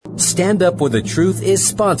Stand Up with the Truth is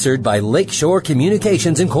sponsored by Lakeshore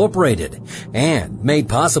Communications Incorporated and made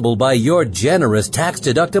possible by your generous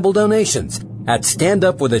tax-deductible donations at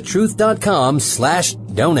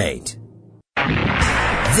standupwiththetruth.com/donate.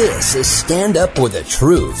 This is Stand Up with the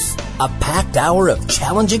Truth, a packed hour of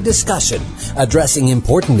challenging discussion addressing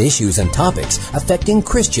important issues and topics affecting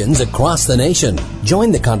Christians across the nation.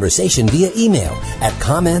 Join the conversation via email at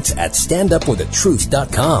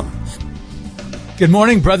comments@standupwiththetruth.com. Good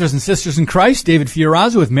morning, brothers and sisters in Christ. David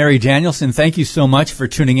Fiorazo with Mary Danielson. Thank you so much for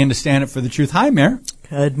tuning in to Stand Up for the Truth. Hi, Mary.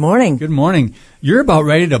 Good morning. Good morning. You're about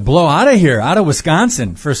ready to blow out of here, out of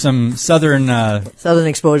Wisconsin, for some southern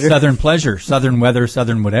exposure, southern pleasure, southern weather,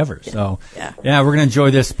 southern whatever. So, yeah, we're going to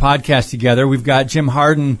enjoy this podcast together. We've got Jim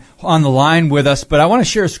Harden on the line with us, but I want to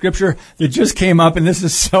share a scripture that just came up, and this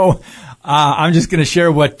is so. I'm just going to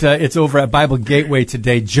share what it's over at Bible Gateway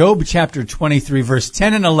today. Job chapter 23, verse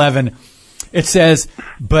 10 and 11. It says,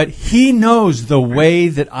 "But he knows the way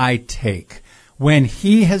that I take. When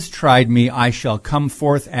he has tried me, I shall come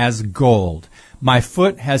forth as gold. My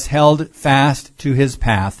foot has held fast to his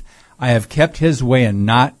path. I have kept his way and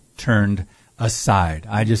not turned aside."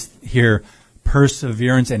 I just hear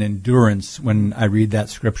perseverance and endurance when I read that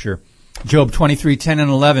scripture. Job 23, 10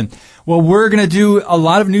 and 11. Well, we're going to do a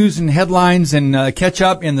lot of news and headlines and catch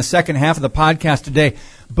up in the second half of the podcast today.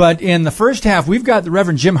 But in the first half, we've got the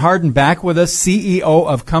Reverend Jim Harden back with us, CEO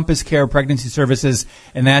of Compass Care Pregnancy Services,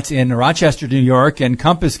 and that's in Rochester, New York, and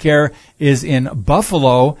Compass Care is in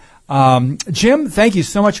Buffalo. Jim, thank you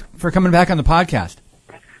so much for coming back on the podcast.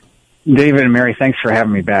 David and Mary, thanks for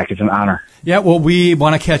having me back. It's an honor. Yeah, well, we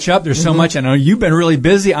want to catch up. There's so much. I know you've been really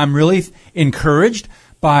busy. I'm really encouraged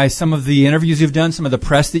by some of the interviews you've done, some of the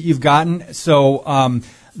press that you've gotten. So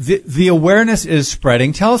the awareness is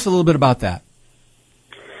spreading. Tell us a little bit about that.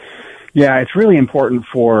 Yeah, it's really important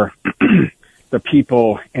for the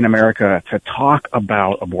people in America to talk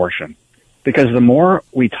about abortion, because the more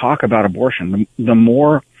we talk about abortion, the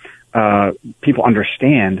more people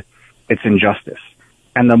understand its injustice,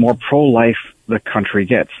 and the more pro-life the country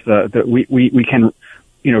gets. We can,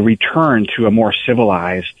 return to a more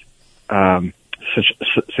civilized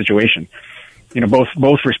situation. Both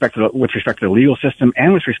with respect to the legal system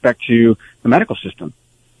and with respect to the medical system.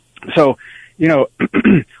 So,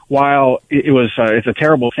 while it's a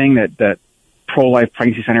terrible thing that pro-life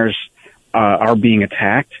pregnancy centers are being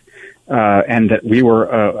attacked, and that we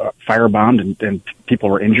were firebombed and people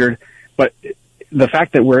were injured, but the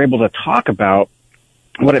fact that we're able to talk about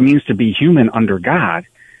what it means to be human under God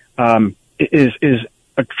is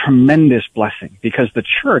a tremendous blessing, because the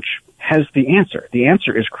church has the answer. The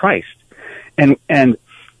answer is Christ, and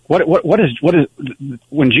what is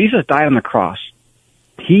when Jesus died on the cross,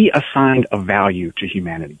 he assigned a value to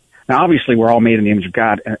humanity. Now, obviously, we're all made in the image of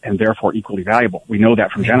God and therefore equally valuable. We know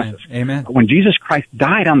that from Genesis. Amen. But when Jesus Christ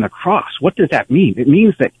died on the cross, what does that mean? It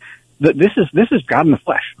means that this is God in the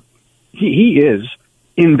flesh. He is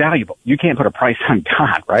invaluable. You can't put a price on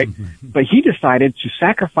God, right? But he decided to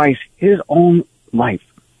sacrifice his own life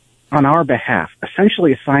on our behalf,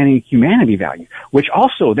 essentially assigning humanity value, which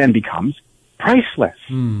also then becomes priceless.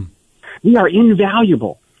 We are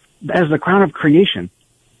invaluable as the crown of creation.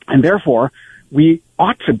 And therefore, we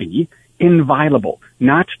ought to be inviolable,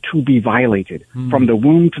 not to be violated from the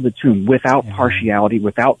womb to the tomb, without partiality,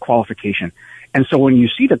 without qualification. And so when you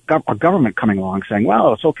see a government coming along saying,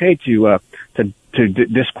 well, it's okay to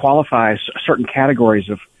disqualify certain categories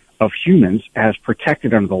of humans as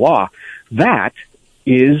protected under the law, that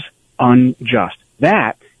is unjust.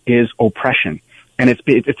 That is oppression. And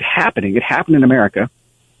it's happening. It happened in America.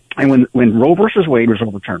 And when Roe versus Wade was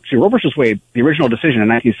overturned, see, Roe versus Wade, the original decision in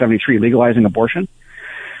 1973 legalizing abortion,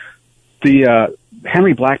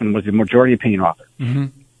 Henry Blackmun was the majority opinion author.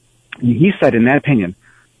 He said in that opinion,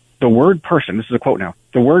 the word person, this is a quote now,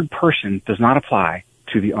 the word person does not apply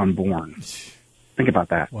to the unborn. Think about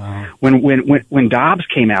that. Wow. When Dobbs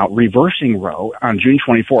came out reversing Roe on June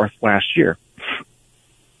 24th last year,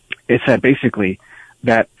 it said basically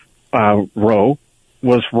that Roe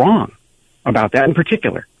was wrong about that in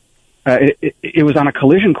particular. It was on a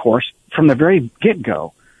collision course from the very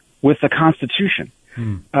get-go with the Constitution.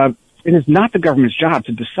 It is not the government's job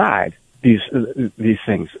to decide these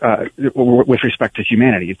things with respect to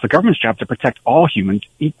humanity. It's the government's job to protect all humans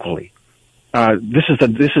equally. This is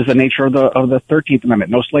the nature of the 13th Amendment,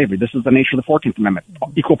 no slavery. This is the nature of the 14th Amendment,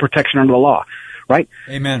 equal protection under the law, right?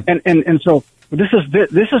 Amen. And so this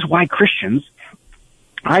is why Christians,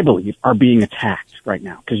 I believe, are being attacked right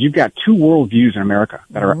now, because you've got two worldviews in America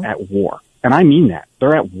that are at war. And I mean that.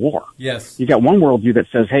 They're at war. Yes. You've got one worldview that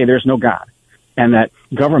says, hey, there's no God, and that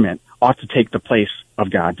government ought to take the place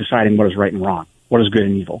of God, deciding what is right and wrong, what is good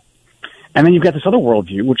and evil. And then you've got this other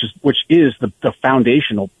worldview, which is the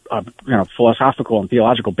foundational, philosophical and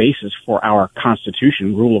theological basis for our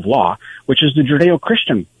Constitution, rule of law, which is the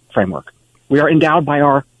Judeo-Christian framework. We are endowed by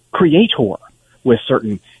our Creator with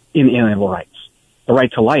certain inalienable rights. The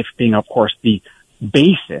right to life being, of course, the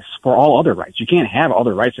basis for all other rights. You can't have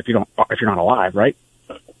other rights if you're not alive, right?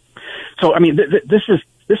 So, I mean, this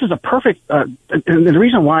is a perfect, and the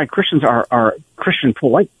reason why Christians are Christian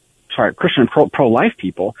pro-life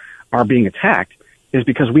people are being attacked is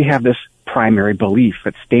because we have this primary belief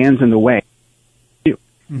that stands in the way.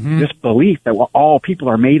 Mm-hmm. This belief that all people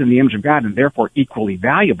are made in the image of God and therefore equally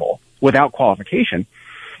valuable without qualification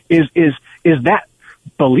is that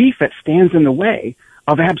belief that stands in the way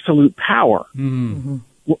of absolute power. Mm-hmm.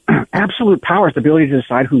 Absolute power is the ability to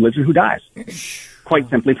decide who lives and who dies. Quite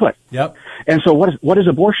simply put. Yep. And so what is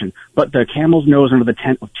abortion but the camel's nose under the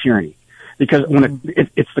tent of tyranny? Because when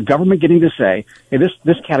it's the government getting to say, hey,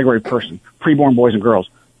 this category of person, preborn boys and girls,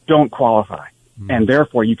 don't qualify, and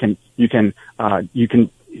therefore you can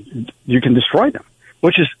destroy them,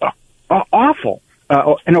 which is awful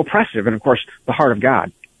and oppressive, and of course the heart of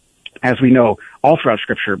God, as we know all throughout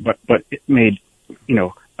Scripture, but it made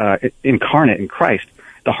incarnate in Christ.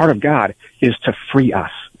 The heart of God is to free us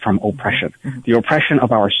from oppression, the oppression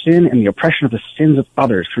of our sin and the oppression of the sins of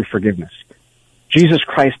others through forgiveness. Jesus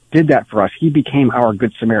Christ did that for us. He became our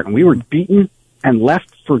Good Samaritan. We were beaten and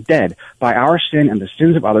left for dead by our sin and the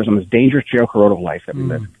sins of others on this dangerous jailcode road of life that we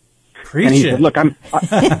live. Preach and he it. said, look, I'm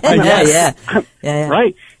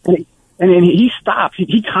right. And he stopped.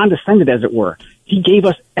 He condescended, as it were. He gave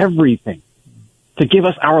us everything to give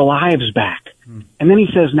us our lives back. And then he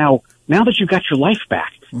says, now that you've got your life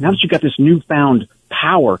back, now that you've got this newfound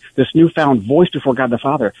power, this newfound voice before God the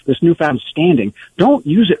Father, this newfound standing, don't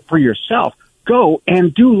use it for yourself. Go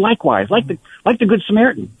and do likewise, like the Good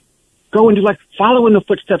Samaritan. Go and follow in the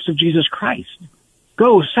footsteps of Jesus Christ.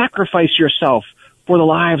 Go sacrifice yourself for the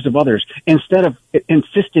lives of others instead of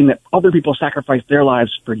insisting that other people sacrifice their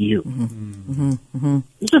lives for you. Mm-hmm. Mm-hmm.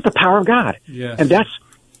 This is the power of God. Yes. And that's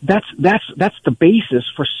the basis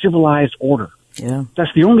for civilized order. Yeah.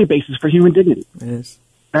 That's the only basis for human dignity. It is.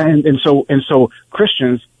 And so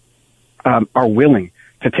Christians are willing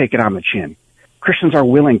to take it on the chin. Christians are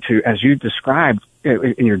willing to, as you described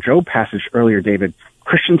in your Job passage earlier, David,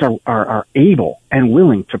 Christians are able and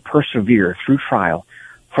willing to persevere through trial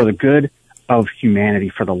for the good of humanity,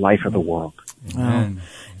 for the life of the world. Wow.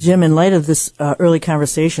 Jim, in light of this early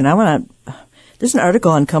conversation, there's an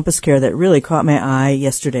article on Compass Care that really caught my eye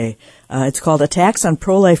yesterday. It's called Attacks on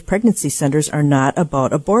Pro-Life Pregnancy Centers Are Not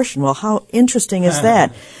About Abortion. Well, how interesting is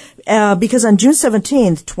that? Because on June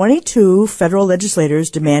 17th, 22 federal legislators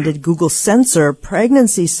demanded Google censor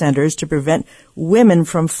pregnancy centers to prevent women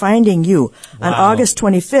from finding you. Wow. On August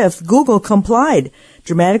 25th, Google complied,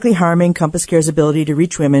 dramatically harming Compass Care's ability to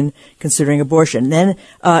reach women considering abortion. Then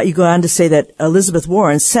you go on to say that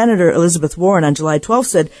Senator Elizabeth Warren on July 12th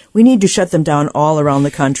said, we need to shut them down all around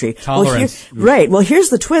the country. Tolerance. Well, here's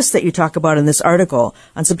the twist that you talk about in this article.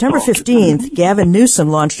 On September 15th, Gavin Newsom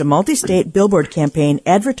launched a multi-state billboard campaign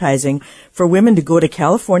advertising for women to go to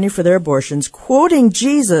California for their abortions, quoting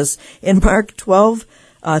Jesus in Mark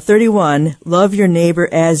 12:31, love your neighbor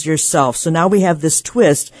as yourself. So now we have this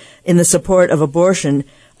twist in the support of abortion.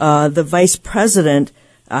 The Vice President,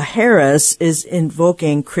 Harris, is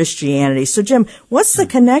invoking Christianity. So, Jim, what's the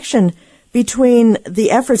connection between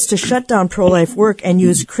the efforts to shut down pro-life work and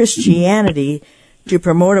use Christianity to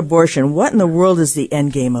promote abortion? What in the world is the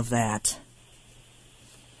end game of that?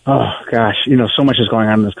 Oh gosh, so much is going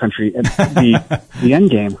on in this country. And the end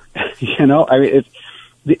game,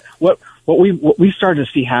 what we started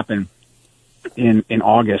to see happen in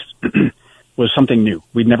August was something new.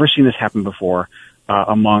 We'd never seen this happen before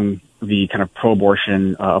among the kind of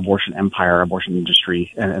pro-abortion, abortion empire, abortion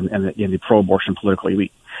industry, and the pro-abortion political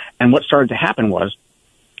elite. And what started to happen was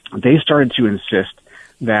they started to insist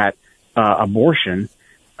that abortion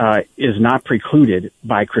is not precluded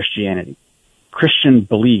by Christianity. Christian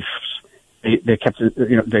beliefs, they kept,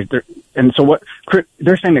 and so what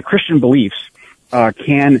they're saying that Christian beliefs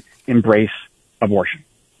can embrace abortion.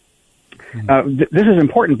 This is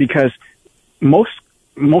important because almost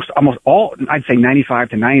all, I'd say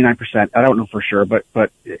 95 to 99%, I don't know for sure, but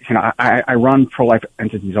I run pro-life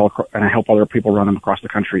entities and I help other people run them across the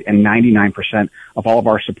country, and 99% of all of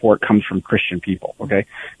our support comes from Christian people, okay?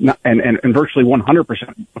 And virtually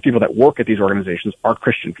 100% of people that work at these organizations are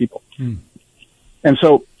Christian people. And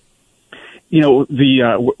so,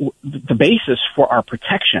 the basis for our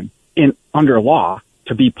protection under law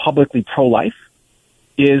to be publicly pro-life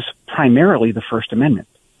is primarily the First Amendment.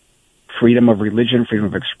 Freedom of religion, freedom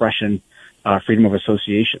of expression, freedom of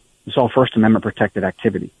association. It's all First Amendment protected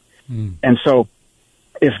activity. And so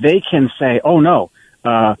if they can say, oh no,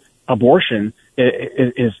 abortion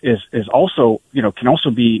is also, can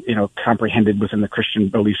also be, comprehended within the Christian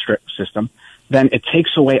belief system, then it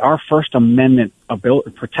takes away our First Amendment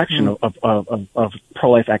protection of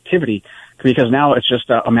pro-life activity, because now it's just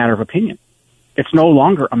a matter of opinion. It's no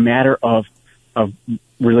longer a matter of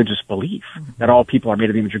religious belief that all people are made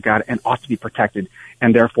in the image of God and ought to be protected,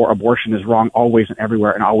 and therefore abortion is wrong always and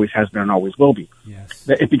everywhere and always has been and always will be. Yes.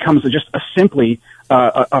 It becomes just simply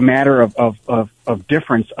a matter of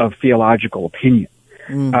difference of theological opinion.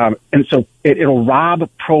 And so it'll rob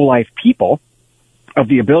pro-life people of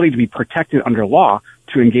the ability to be protected under law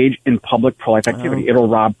to engage in public pro-life activity. It'll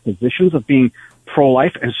rob physicians of being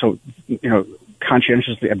pro-life, and so,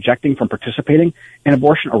 conscientiously objecting from participating in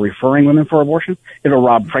abortion or referring women for abortion. It'll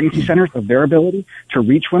rob pregnancy centers of their ability to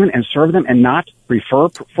reach women and serve them and not refer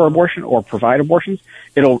for abortion or provide abortions.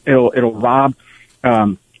 It'll rob,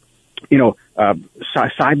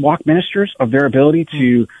 sidewalk ministers of their ability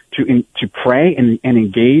to pray and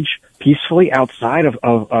engage peacefully outside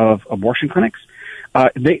of abortion clinics.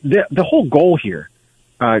 The whole goal here,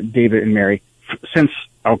 David and Mary, since,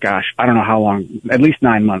 I don't know how long, at least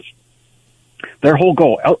 9 months, their whole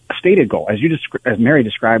goal, stated goal, as Mary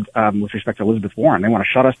described with respect to Elizabeth Warren, they want to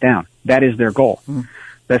shut us down. That is their goal.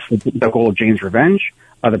 That's the goal of Jane's Revenge,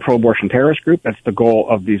 the pro-abortion terrorist group. That's the goal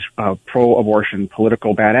of these pro-abortion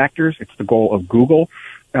political bad actors. It's the goal of Google,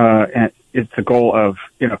 and it's the goal of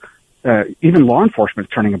even law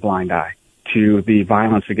enforcement turning a blind eye to the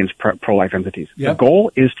violence against pro-life entities. Yep. The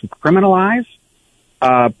goal is to criminalize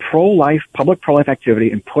public pro-life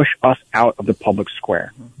activity and push us out of the public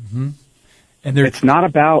square. And it's not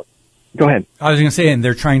about. Go ahead. I was going to say, and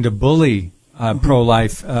they're trying to bully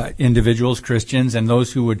pro-life individuals, Christians, and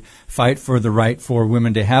those who would fight for the right for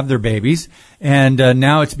women to have their babies. And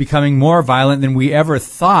now it's becoming more violent than we ever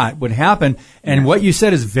thought would happen. And what you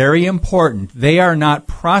said is very important. They are not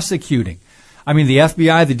prosecuting. I mean, the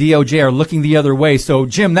FBI, the DOJ are looking the other way. So,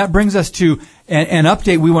 Jim, that brings us to an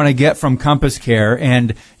update we want to get from Compass Care.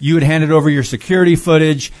 And you had handed over your security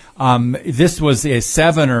footage. This was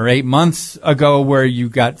 7 or 8 months ago where you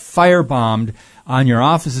got firebombed on your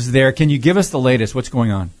offices there. Can you give us the latest? What's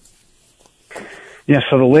going on? Yeah,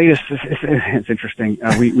 so the latest, it's interesting.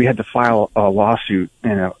 We had to file a lawsuit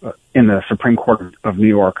in the Supreme Court of New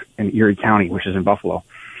York in Erie County, which is in Buffalo,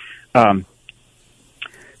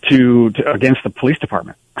 against the police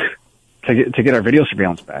department to get our video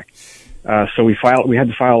surveillance back. So we had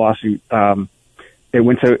to file a lawsuit. It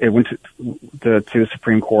went to the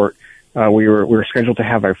Supreme Court. We were scheduled to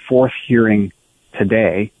have our fourth hearing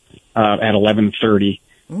today, at 11:30.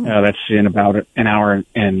 That's in about an hour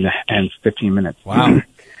and 15 minutes. Wow.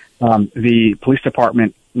 The police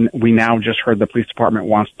department, we now just heard the police department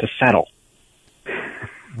wants to settle.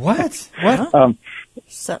 What?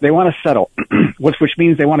 They want to settle, which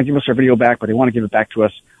means they want to give us our video back, but they want to give it back to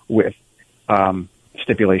us with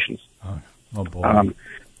stipulations. Oh boy.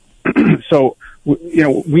 So,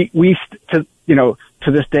 we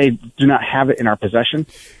to this day do not have it in our possession.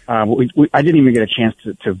 I didn't even get a chance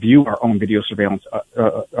to view our own video surveillance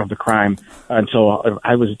of the crime until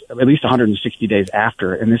I was at least 160 days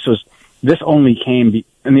after. And this only came,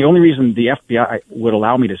 and the only reason the FBI would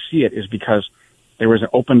allow me to see it is because there was an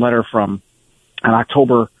open letter on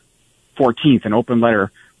October 14th, an open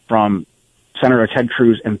letter from Senator Ted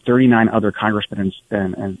Cruz and 39 other congressmen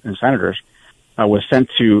and senators was sent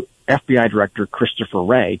to FBI Director Christopher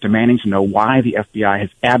Wray, demanding to know why the FBI has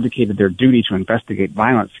abdicated their duty to investigate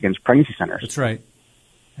violence against pregnancy centers. That's right,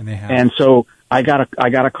 and they have. And so I got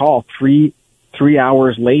a call three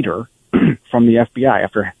hours later from the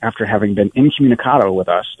FBI after having been incommunicado with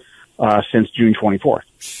us since June 24th,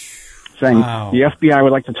 saying the FBI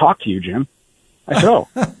would like to talk to you, Jim. I said, oh,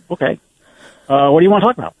 okay. What do you want to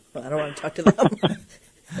talk about? Well, I don't want to talk to them.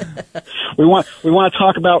 We want to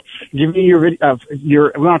talk about giving you we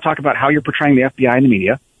want to talk about how you're portraying the FBI in the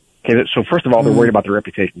media. Okay, so first of all, they're worried about their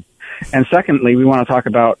reputation, and secondly, we want to talk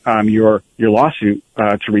about your lawsuit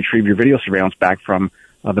to retrieve your video surveillance back from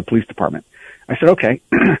the police department. I said, okay.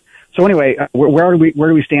 So anyway, where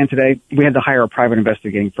do we stand today? We had to hire a private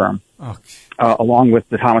investigating firm, along with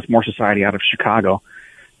the Thomas More Society out of Chicago,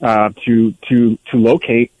 to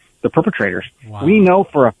locate the perpetrators. Wow. We know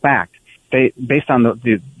for a fact, based on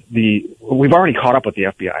we've already caught up with the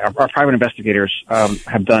FBI. Our private investigators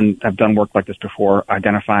have done work like this before,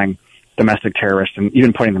 identifying domestic terrorists and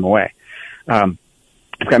even putting them away. We've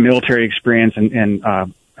got military experience in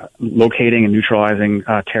locating and neutralizing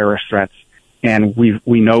terrorist threats, and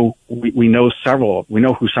we know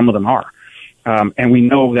who some of them are. And we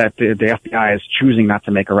know that the FBI is choosing not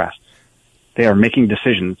to make arrests. They are making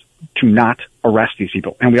decisions to not arrest these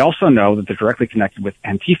people. And we also know that they're directly connected with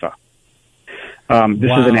Antifa.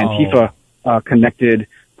 This is an Antifa connected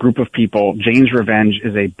group of people. Jane's Revenge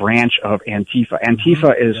is a branch of Antifa.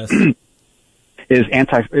 Antifa it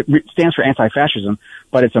stands for anti-fascism,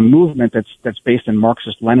 but it's a movement that's based in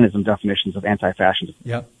Marxist-Leninism definitions of anti-fascism.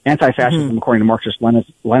 Yep. Anti-fascism, according to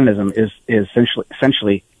Marxist-Leninism, is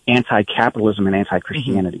essentially anti-capitalism and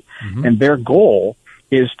anti-Christianity. And their goal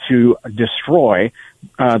is to destroy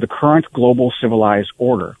the current global civilized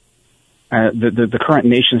order. The current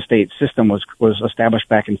nation-state system was established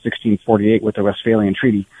back in 1648 with the Westphalian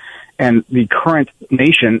Treaty. And the current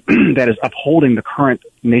nation that is upholding the current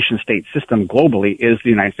nation-state system globally is the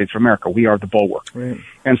United States of America. We are the bulwark. Right.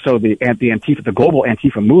 And so the Antifa, the global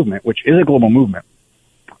Antifa movement, which is a global movement,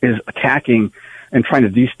 is attacking and trying to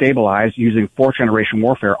destabilize using fourth-generation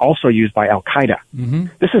warfare, also used by Al-Qaeda.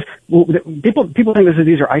 This is people think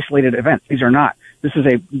these are isolated events. These are not. This is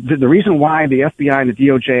the reason why the FBI and the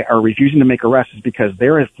DOJ are refusing to make arrests is because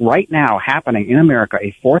there is right now happening in America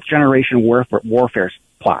a fourth-generation warfare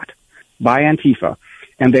plot by Antifa,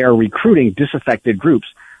 and they are recruiting disaffected groups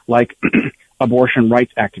like abortion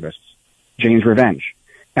rights activists, Jane's Revenge,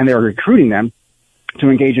 and they are recruiting them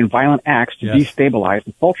to engage in violent acts to destabilize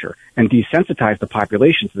the culture and desensitize the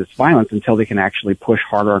population to this violence until they can actually push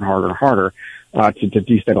harder and harder and harder to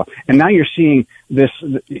destabilize. And now you're seeing this.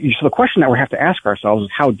 So the question that we have to ask ourselves is,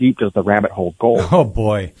 how deep does the rabbit hole go? Oh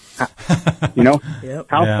boy! How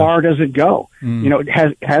far does it go? It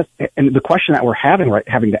has. And the question that we're having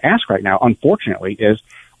to ask right now, unfortunately, is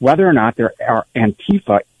whether or not there are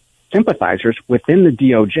Antifa sympathizers within the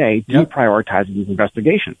DOJ deprioritizing these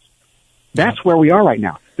investigations. That's where we are right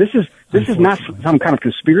now. This is not some kind of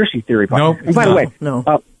conspiracy theory. And by the way,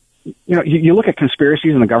 you look at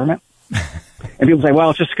conspiracies in the government, and people say, well,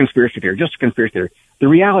 it's just a conspiracy theory, The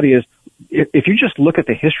reality is, if you just look at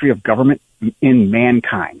the history of government in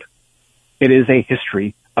mankind, it is a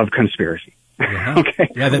history of conspiracy. Okay?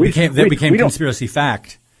 Yeah, that became conspiracy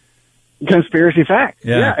fact. Conspiracy fact.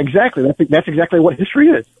 Yeah, exactly. That's exactly what history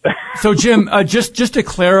is. So, Jim, just to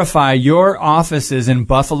clarify, your offices in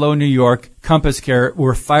Buffalo, New York, Compass Care,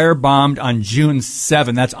 were firebombed on June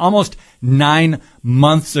 7. That's almost 9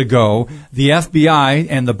 months ago. The FBI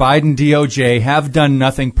and the Biden DOJ have done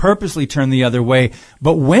nothing, purposely turned the other way.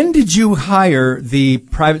 But when did you hire the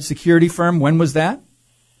private security firm? When was that?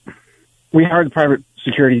 We hired the private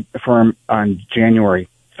security firm on January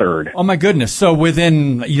 3rd. Oh my goodness. So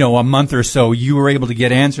within, a month or so, you were able to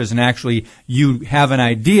get answers, and actually you have an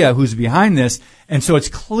idea who's behind this. And so it's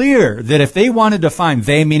clear that if they wanted to find,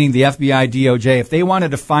 they meaning the FBI, DOJ, if they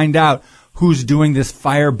wanted to find out who's doing this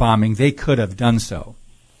firebombing, they could have done so.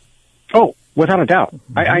 Oh, without a doubt.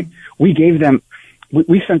 We gave them,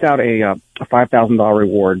 we sent out a $5,000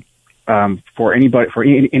 reward, for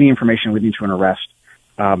any information leading to an arrest,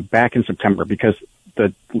 back in September, because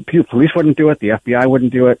the police wouldn't do it, the FBI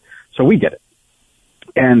wouldn't do it, so we did it.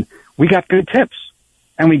 And we got good tips.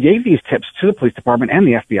 And we gave these tips to the police department and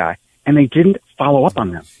the FBI, and they didn't follow up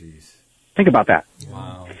on them. Jeez. Think about that.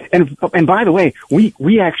 Wow. And by the way,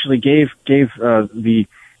 we actually gave the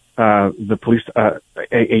police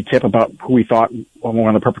a tip about who we thought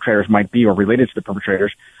one of the perpetrators might be, or related to the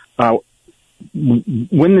perpetrators,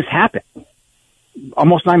 when this happened,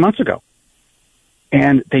 almost 9 months ago.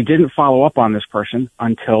 And they didn't follow up on this person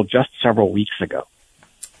until just several weeks ago.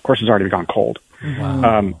 Of course, it's already gone cold.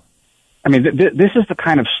 Wow. This is the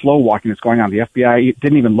kind of slow walking that's going on. The FBI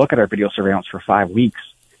didn't even look at our video surveillance for 5 weeks.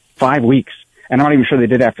 5 weeks. And I'm not even sure they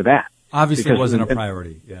did after that. Obviously, it wasn't a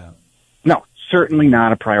priority. Yeah. No, certainly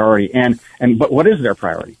not a priority. But what is their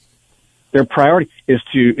priority? Their priority is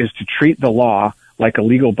to treat the law like a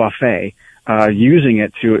legal buffet, using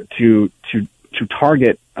it to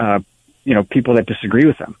target, people that disagree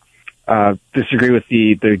with them, disagree with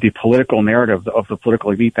the political narrative of the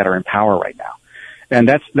political elite that are in power right now. And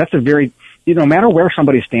that's a very, no matter where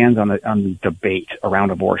somebody stands on the debate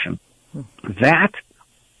around abortion, that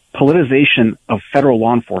politicization of federal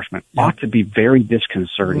law enforcement ought to be very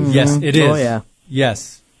disconcerting. Mm-hmm. Yes, it is. Oh, yeah.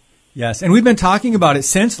 Yes. And we've been talking about it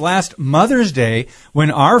since last Mother's Day,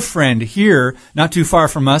 when our friend here, not too far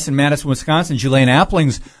from us in Madison, Wisconsin, Jelaine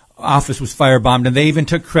Appling's office was firebombed, and they even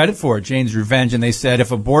took credit for it, Jane's Revenge, and they said,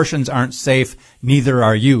 if abortions aren't safe, neither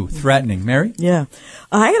are you. Threatening. Mary? Yeah.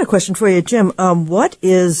 I got a question for you, Jim. What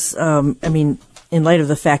is, in light of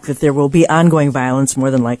the fact that there will be ongoing violence,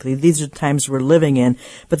 more than likely, these are the times we're living in,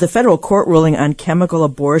 but the federal court ruling on chemical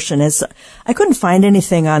abortion I couldn't find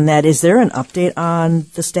anything on that. Is there an update on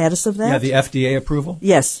the status of that? Yeah, the FDA approval?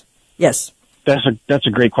 Yes. That's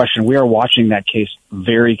a great question. We are watching that case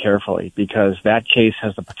very carefully because that case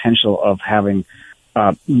has the potential of having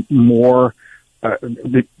more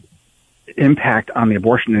the impact on the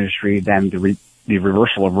abortion industry than the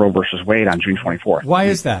reversal of Roe versus Wade on June 24th. Why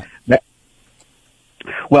is that?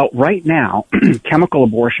 Well, right now, chemical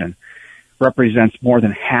abortion represents more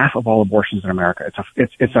than half of all abortions in America.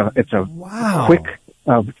 It's a wow. quick,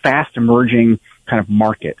 fast emerging kind of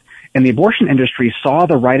market. And the abortion industry saw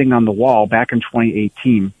the writing on the wall back in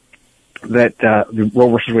 2018 that the Roe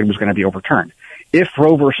versus Wade was going to be overturned. If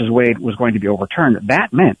Roe versus Wade was going to be overturned,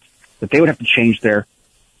 that meant that they would have to change their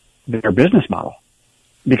business model.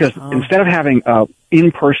 Because instead of having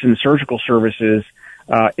in-person surgical services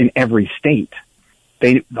in every state,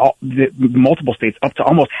 multiple states, up to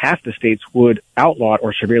almost half the states, would outlaw it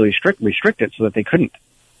or severely restrict it so that they couldn't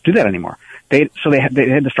do that anymore. They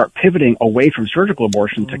had to start pivoting away from surgical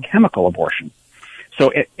abortion to chemical abortion.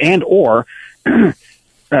 So or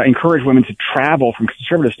encourage women to travel from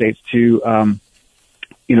conservative states to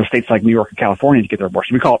states like New York and California to get their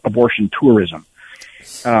abortion. We call it abortion tourism.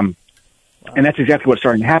 And that's exactly what's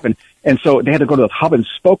starting to happen. And so they had to go to the hub and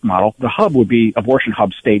spoke model. The hub would be abortion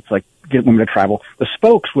hub states, like get women to travel. The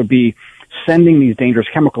spokes would be sending these dangerous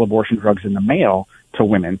chemical abortion drugs in the mail to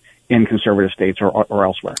women in conservative states or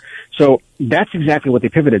elsewhere. So that's exactly what they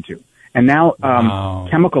pivoted to. And now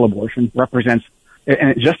chemical abortion represents,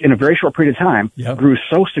 and it just in a very short period of time, grew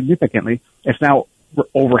so significantly, it's now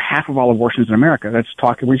over half of all abortions in America.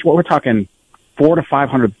 We're talking 400,000 to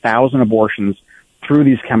 500,000 abortions through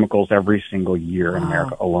these chemicals every single year in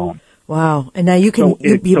America alone. Wow. And now you'll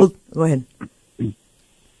be able, go ahead.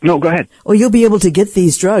 No, go ahead. Well, you'll be able to get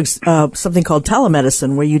these drugs, something called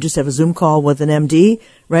telemedicine, where you just have a Zoom call with an MD,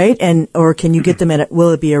 right? Or can you get them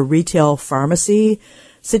will it be a retail pharmacy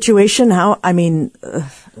situation? Well,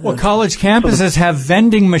 college campuses have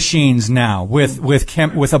vending machines now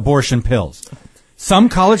with abortion pills. Some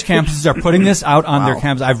college campuses are putting this out on their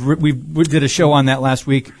campus. We did a show on that last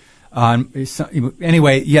week.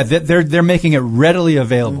 Anyway, they're making it readily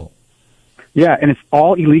available. Yeah, and it's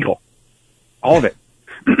all illegal, all of it.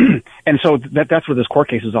 And so that's what this court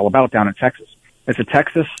case is all about down in Texas. It's a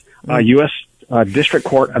Texas U.S. District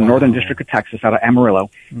Court, a Northern District of Texas out of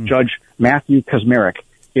Amarillo. Judge Matthew Kazmarek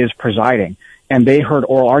is presiding, and they heard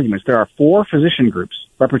oral arguments. There are 4 physician groups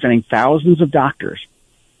representing thousands of doctors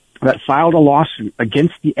that filed a lawsuit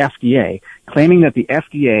against the FDA, claiming that the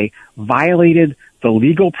FDA violated the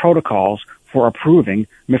legal protocols for approving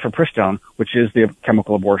mifepristone, which is the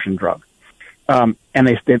chemical abortion drug. And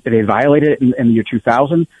they violated it in the year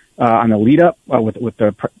 2000 on the lead up with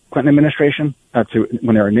the Clinton administration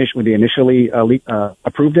when they initially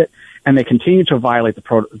approved it, and they continued to violate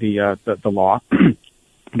the law.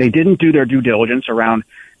 They didn't do their due diligence around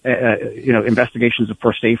investigations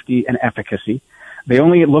for safety and efficacy. They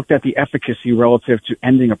only looked at the efficacy relative to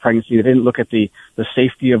ending a pregnancy. They didn't look at the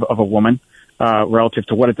safety of a woman relative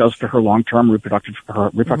to what it does to her long-term reproductive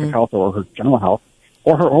health or her general health.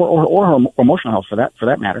 Or her emotional health for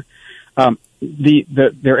that matter.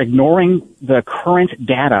 They're ignoring the current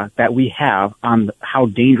data that we have on how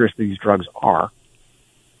dangerous these drugs are,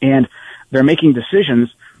 and they're making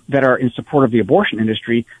decisions that are in support of the abortion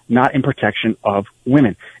industry, not in protection of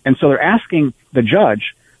women. And so they're asking the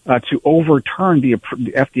judge to overturn the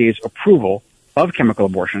FDA's approval of chemical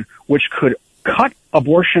abortion, which could cut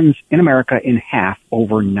abortions in America in half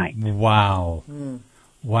overnight. Wow.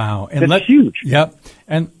 Wow. And that's huge. Yep.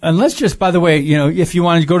 And let's just, by the way, if you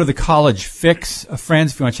want to go to the College Fix,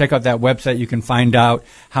 friends, if you want to check out that website, you can find out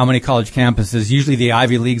how many college campuses, usually the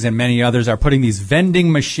Ivy Leagues and many others, are putting these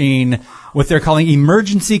vending machine, what they're calling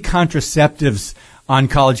emergency contraceptives on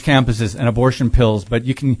college campuses and abortion pills. But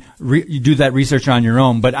you can you do that research on your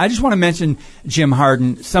own. But I just want to mention, Jim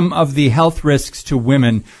Harden, some of the health risks to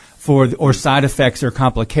women or side effects or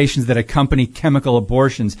complications that accompany chemical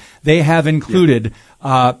abortions. They have included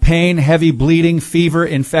pain, heavy bleeding, fever,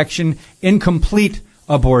 infection, incomplete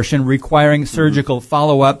abortion requiring surgical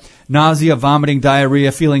follow-up, nausea, vomiting,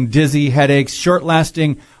 diarrhea, feeling dizzy, headaches,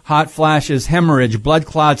 short-lasting hot flashes, hemorrhage, blood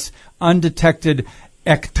clots, undetected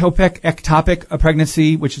ectopic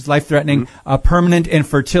pregnancy, which is life-threatening, permanent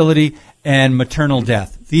infertility, and maternal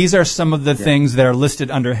death. These are some of the things that are listed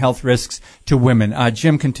under health risks to women.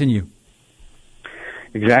 Jim, continue.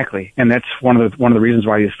 Exactly, and that's one of the reasons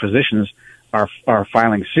why these physicians are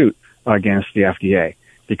filing suit against the FDA,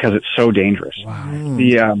 because it's so dangerous.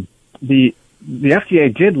 Wow. The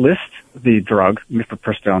FDA did list the drug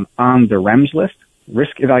mifepristone on the REMS list,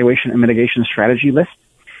 Risk Evaluation and Mitigation Strategy list.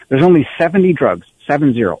 There's only 70 drugs,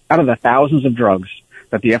 70, out of the thousands of drugs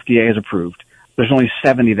that the FDA has approved there's only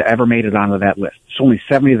 70 that ever made it onto that list. There's only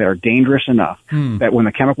 70 that are dangerous enough that when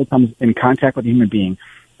the chemical comes in contact with a human being,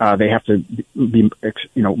 they have to be,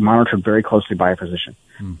 monitored very closely by a physician.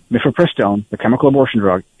 Mifepristone, the chemical abortion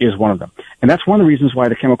drug, is one of them. And that's one of the reasons why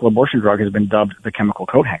the chemical abortion drug has been dubbed the chemical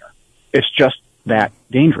coat hanger. It's just that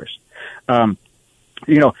dangerous. And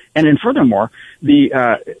then furthermore, they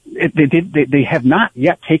have not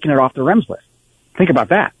yet taken it off the REMS list. Think about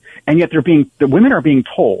that. And yet the women are being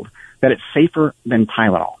told that it's safer than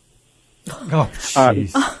Tylenol. Oh,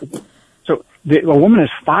 jeez. So a woman is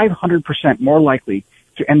 500% more likely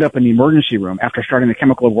to end up in the emergency room after starting the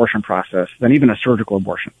chemical abortion process than even a surgical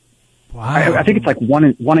abortion. Wow. I think it's like one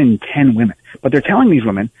in 10 women. But they're telling these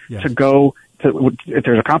women to go to, if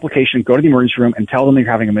there's a complication, go to the emergency room and tell them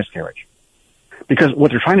you're having a miscarriage. Because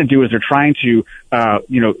what they're trying to do is they're trying to,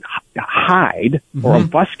 hide or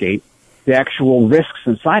obfuscate the actual risks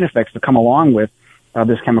and side effects that come along with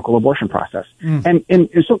this chemical abortion process. And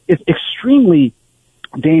so it's extremely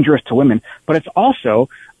dangerous to women, but it's also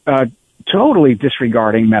totally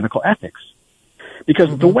disregarding medical ethics.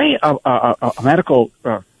 Because the way a medical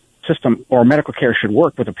system or medical care should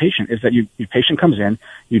work with a patient is that your patient comes in,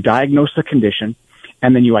 you diagnose the condition,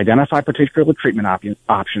 and then you identify particular treatment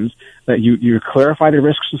options, that you clarify the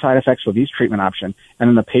risks and side effects of each treatment option, and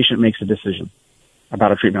then the patient makes a decision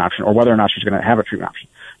about a treatment option or whether or not she's going to have a treatment option.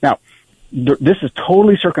 Now, this is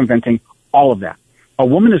totally circumventing all of that. A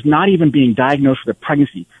woman is not even being diagnosed with a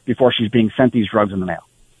pregnancy before she's being sent these drugs in the mail.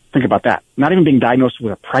 Think about that. Not even being diagnosed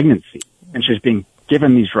with a pregnancy, and she's being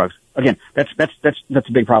given these drugs. Again, that's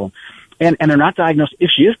a big problem. And they're not diagnosed if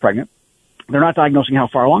she is pregnant. They're not diagnosing how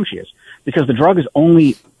far along she is, because the drug is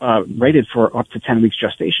only rated for up to 10 weeks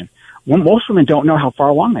gestation. Most women don't know how far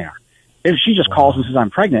along they are. If she just calls and says, I'm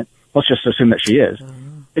pregnant, let's just assume that she is.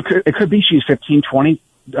 It could be she's 15, 20,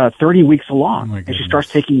 30 weeks along, and she starts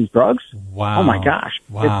taking these drugs. Wow. Oh my gosh.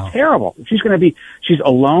 Wow. It's terrible. She's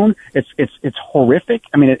alone. It's horrific.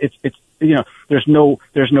 I mean, there's no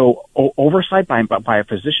oversight by a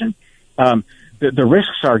physician. The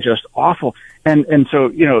risks are just awful. And so,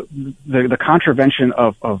 the contravention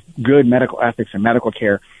of good medical ethics and medical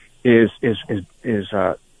care is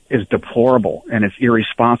deplorable, and it's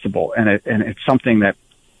irresponsible, and it's something that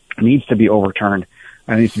needs to be overturned.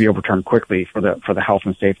 And it needs to be overturned quickly for the health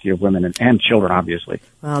and safety of women and children, obviously.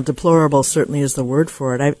 Well, deplorable certainly is the word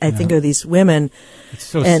for it. I think of these women. It's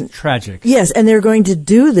so tragic. Yes, and they're going to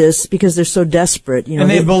do this because they're so desperate. And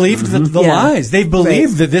they believed the lies. They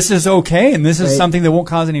believed that this is okay and this is something that won't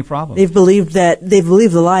cause any problems. They've believed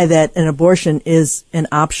the lie that an abortion is an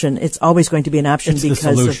option. It's always going to be an option it's because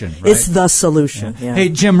the solution, right? It's the solution. Yeah. Hey,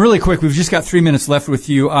 Jim, really quick, we've just got 3 minutes left with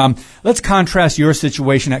you. Let's contrast your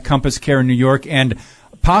situation at Compass Care in New York and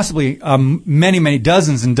possibly many, many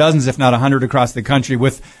dozens and dozens, if not 100 across the country,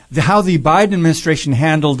 with how the Biden administration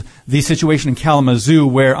handled the situation in Kalamazoo,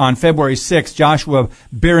 where on February 6th, Joshua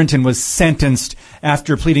Barrington was sentenced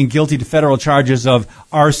after pleading guilty to federal charges of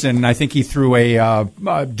arson. I think he threw a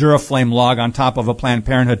Duraflame log on top of a Planned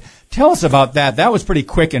Parenthood. Tell us about that. That was pretty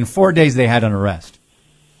quick. In 4 days, they had an arrest.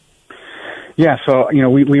 Yeah, so,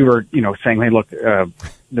 we were, saying, hey, look, the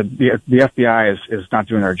FBI is not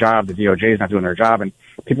doing their job, the DOJ is not doing their job, and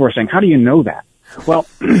people were saying, how do you know that? Well,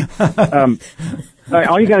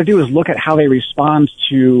 all you got to do is look at how they respond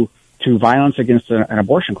to violence against an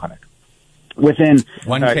abortion clinic. Within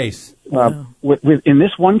one case, in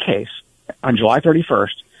this one case, on July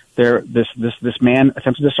 31st, this man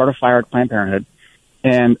attempted to start a fire at Planned Parenthood,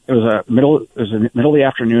 and it was middle of the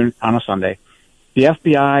afternoon on a Sunday. The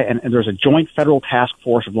FBI and there was a joint federal task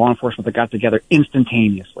force of law enforcement that got together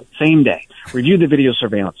instantaneously, same day, reviewed the video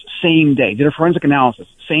surveillance, same day, did a forensic analysis,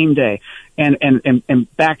 same day, and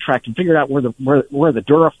backtracked and figured out where the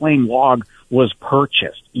Duraflame log was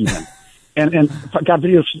purchased even. and got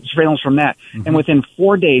video surveillance from that. Mm-hmm. And within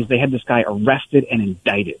 4 days, they had this guy arrested and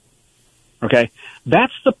indicted. Okay?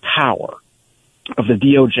 That's the power of the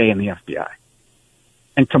DOJ and the FBI.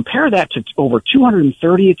 And compare that to over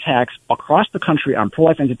 230 attacks across the country on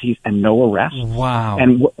pro-life entities and no arrests. Wow.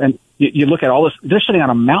 And you look at all this, they're sitting on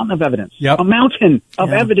a mountain of evidence. Yep. A mountain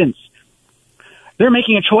of evidence. They're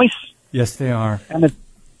making a choice. Yes, they are. And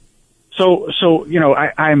so I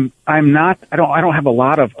don't have a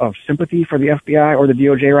lot of sympathy for the FBI or the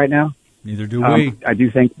DOJ right now. Neither do we.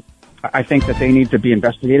 I think that they need to be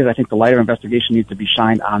investigated. I think the light of investigation needs to be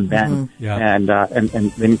shined on them, and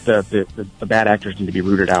the bad actors need to be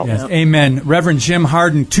rooted out. Yes. Amen. Reverend Jim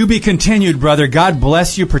Harden, to be continued, brother. God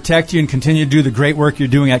bless you, protect you, and continue to do the great work you're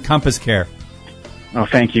doing at Compass Care. Oh,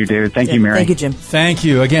 thank you, David. Thank you, Mary. Thank you, Jim. Thank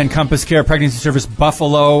you. Again, Compass Care Pregnancy Service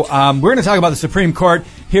Buffalo. We're going to talk about the Supreme Court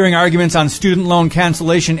hearing arguments on student loan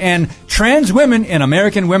cancellation and trans women in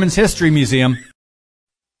American Women's History Museum.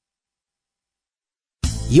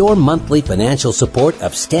 Your monthly financial support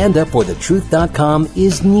of StandUpForTheTruth.com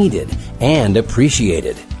is needed and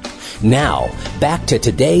appreciated. Now, back to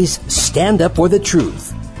today's Stand Up for the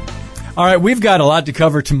Truth. All right, we've got a lot to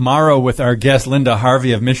cover tomorrow with our guest, Linda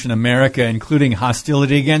Harvey of Mission America, including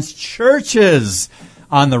hostility against churches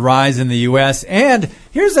on the rise in the U.S. And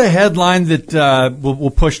here's a headline that we'll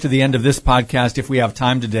push to the end of this podcast if we have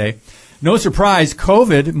time today. No surprise,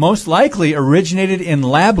 COVID most likely originated in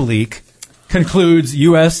lab leak, concludes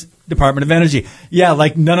U.S. Department of Energy. Yeah,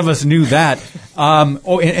 like none of us knew that.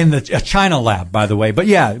 In the China lab, by the way. But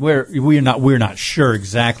yeah, we're not sure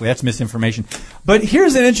exactly. That's misinformation. But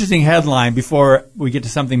here's an interesting headline before we get to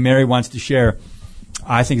something Mary wants to share.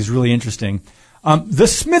 I think is really interesting. The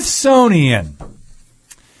Smithsonian.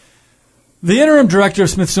 The interim director of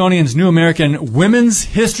Smithsonian's New American Women's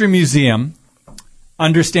History Museum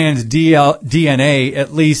understands DNA,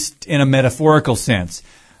 at least in a metaphorical sense.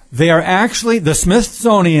 They are actually, the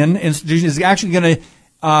Smithsonian Institution is actually going to,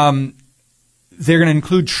 they're going to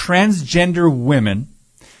include transgender women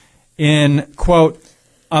in, quote,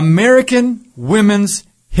 American Women's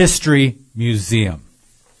History Museum.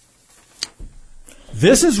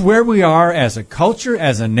 This is where we are as a culture,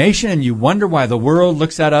 as a nation, and you wonder why the world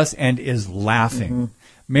looks at us and is laughing.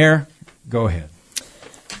 Mm-hmm. Mayor, go ahead.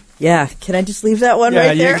 Yeah, can I just leave that one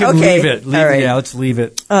right there? Yeah, you can leave it. Yeah, let's leave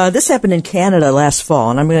it. This happened in Canada last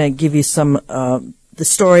fall, and I'm going to give you some the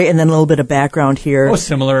story and then a little bit of background here. Oh,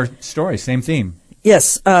 similar story, same theme.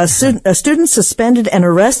 Yes, a student suspended and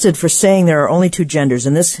arrested for saying there are only two genders,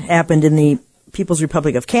 and this happened in the People's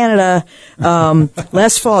Republic of Canada.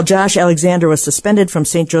 Last fall, Josh Alexander was suspended from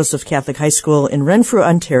St. Joseph's Catholic High School in Renfrew,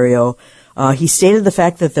 Ontario. He stated the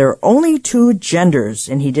fact that there are only two genders,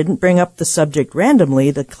 and he didn't bring up the subject randomly.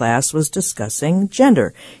 The class was discussing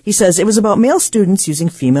gender. He says it was about male students using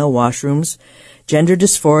female washrooms, gender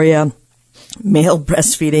dysphoria, male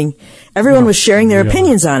breastfeeding. Everyone was sharing their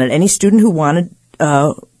opinions on it. Any student who wanted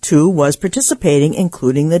to was participating,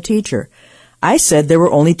 including the teacher. I said there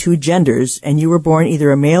were only two genders, and you were born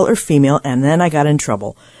either a male or female, and then I got in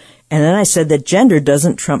trouble. And then I said that gender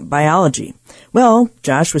doesn't trump biology. Well,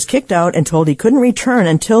 Josh was kicked out and told he couldn't return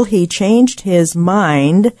until he changed his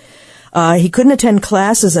mind. He couldn't attend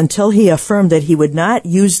classes until he affirmed that he would not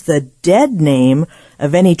use the dead name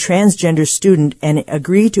of any transgender student and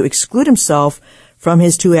agree to exclude himself from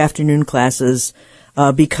his 2 afternoon classes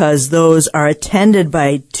because those are attended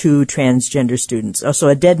by 2 transgender students. So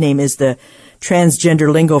a dead name is the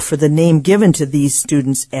transgender lingo for the name given to these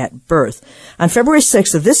students at birth. On February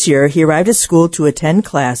 6th of this year, he arrived at school to attend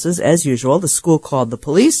classes as usual. The school called the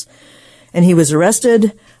police, and he was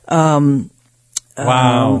arrested.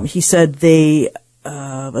 Wow. He said He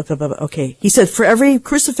said for every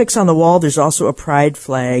crucifix on the wall, there's also a pride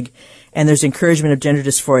flag, and there's encouragement of gender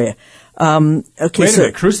dysphoria. Wait a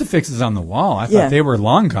minute, crucifixes on the wall. I thought they were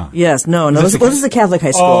long gone. Yes, no. This is the Catholic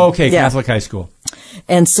high school. Oh, okay, yeah. Catholic high school.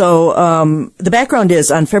 And so the background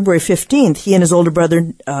is on February 15th, he and his older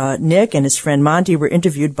brother Nick and his friend Monty were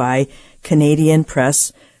interviewed by Canadian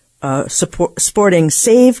press sporting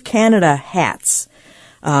Save Canada hats.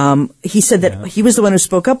 He said that he was the one who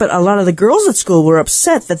spoke up, but a lot of the girls at school were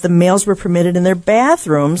upset that the males were permitted in their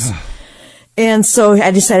bathrooms. And so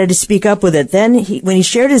I decided to speak up with it. Then when he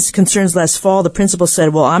shared his concerns last fall, the principal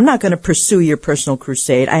said, well, I'm not going to pursue your personal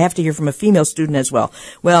crusade. I have to hear from a female student as well.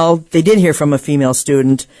 Well, they did hear from a female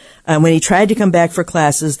student. When he tried to come back for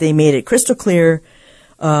classes, they made it crystal clear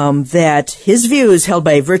that his views held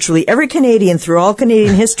by virtually every Canadian through all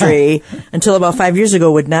Canadian history until about 5 years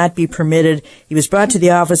ago would not be permitted. He was brought to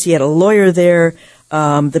the office. He had a lawyer there.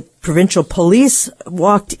 The provincial police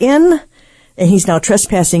walked in. And he's now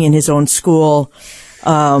trespassing in his own school.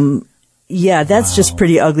 That's just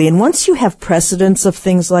pretty ugly. And once you have precedents of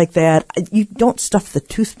things like that, you don't stuff the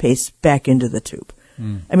toothpaste back into the tube.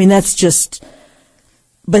 I mean, that's just...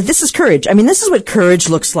 But this is courage. I mean, this is what courage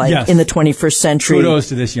looks like in the 21st century. Kudos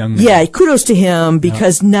to this young man. Yeah, kudos to him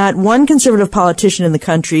because not one conservative politician in the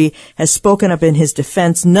country has spoken up in his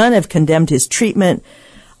defense. None have condemned his treatment.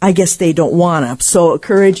 I guess they don't want to. So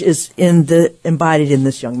courage is embodied in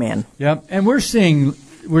this young man. Yep, and we're seeing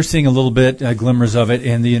a little bit glimmers of it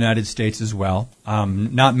in the United States as well.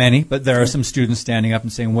 Not many, but there are some students standing up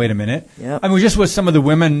and saying, "Wait a minute." Yep. I mean, just with some of the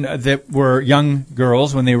women that were young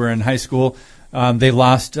girls when they were in high school, they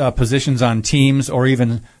lost positions on teams or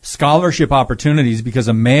even scholarship opportunities because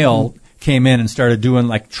a male came in and started doing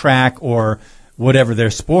like track or whatever their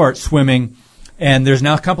sport, swimming. And there's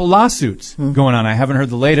now a couple lawsuits going on. I haven't heard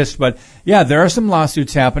the latest, but yeah, there are some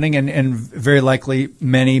lawsuits happening, and very likely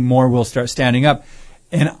many more will start standing up.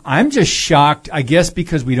 And I'm just shocked, I guess,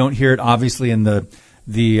 because we don't hear it obviously in the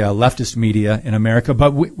leftist media in America,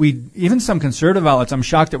 but we even some conservative outlets, I'm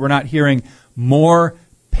shocked that we're not hearing more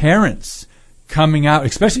parents coming out,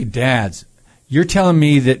 especially dads. You're telling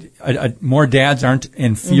me that more dads aren't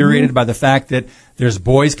infuriated by the fact that there's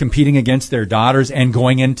boys competing against their daughters and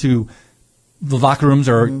going into the locker rooms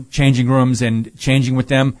or changing rooms and changing with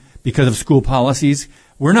them because of school policies?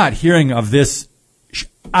 We're not hearing of this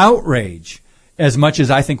outrage as much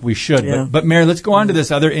as I think we should. Yeah. But Mary, let's go on to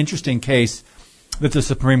this other interesting case that the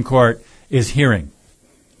Supreme Court is hearing.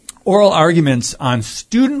 Oral arguments on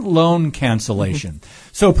student loan cancellation.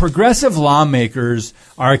 So progressive lawmakers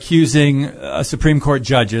are accusing Supreme Court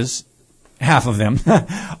judges, half of them,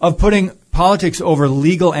 of putting politics over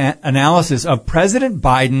legal analysis of President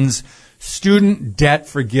Biden's student debt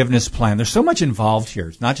forgiveness plan. There's so much involved here.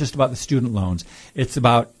 It's not just about the student loans. It's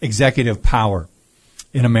about executive power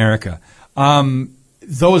in America.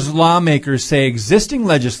 Those lawmakers say existing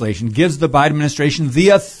legislation gives the Biden administration the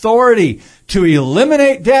authority to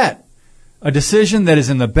eliminate debt, a decision that is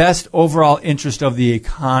in the best overall interest of the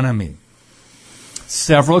economy.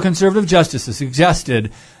 Several conservative justices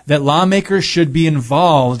suggested that lawmakers should be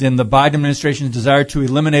involved in the Biden administration's desire to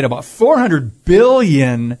eliminate about $400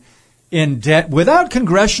 billion in debt without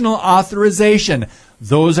congressional authorization.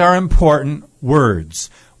 Those are important words.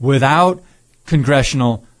 Without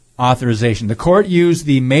congressional authorization. The court used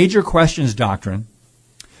the major questions doctrine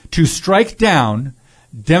to strike down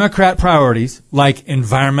Democrat priorities like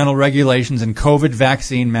environmental regulations and COVID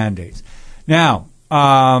vaccine mandates. Now,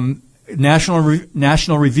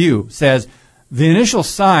 National Review says the initial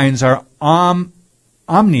signs are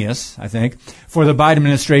ominous, I think, for the Biden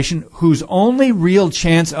administration, whose only real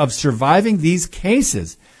chance of surviving these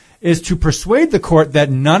cases is to persuade the court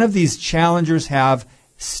that none of these challengers have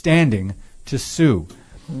standing to sue.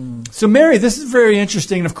 So, Mary, this is very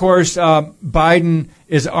interesting. And, of course, Biden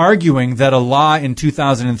is arguing that a law in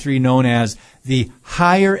 2003 known as the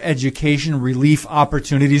Higher Education Relief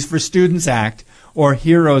Opportunities for Students Act, or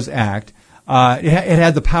HEROES Act, it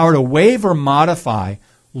had the power to waive or modify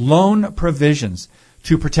loan provisions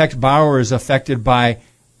to protect borrowers affected by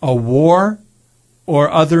a war or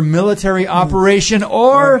other military operation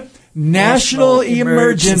or national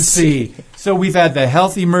emergency. So we've had the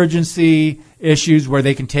health emergency issues where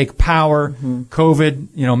they can take power,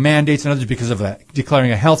 COVID, mandates and others because of that,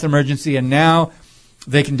 declaring a health emergency, and now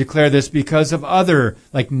they can declare this because of other,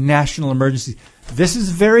 like, national emergencies. This is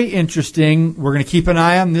very interesting. We're going to keep an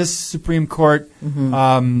eye on this Supreme Court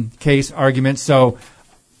case argument. So,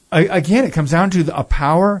 again, it comes down to a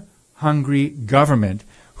power-hungry government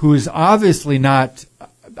who is obviously not,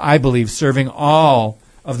 I believe, serving all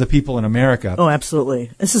of the people in America. Oh,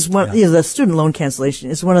 absolutely. This is one. The student loan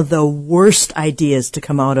cancellation is one of the worst ideas to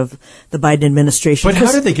come out of the Biden administration. But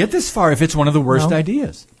how did they get this far if it's one of the worst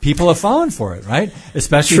ideas? People have fallen for it, right?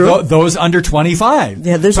 Especially those under 25.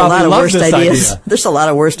 Yeah, there's a lot of worst ideas. There's a lot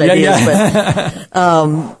of worst ideas.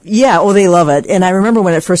 But, they love it. And I remember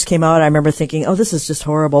when it first came out, I remember thinking, oh, this is just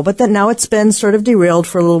horrible. But then now it's been sort of derailed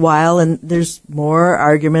for a little while, and there's more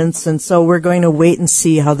arguments. And so we're going to wait and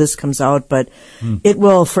see how this comes out. But it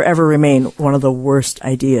will forever remain one of the worst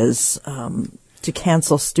ideas to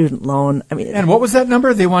cancel student loan. I mean, and what was that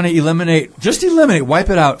number? They want to wipe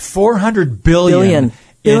it out, $400 billion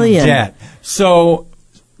in debt. So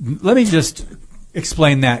let me just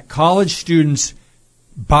explain that. College students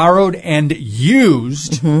borrowed and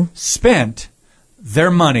used, spent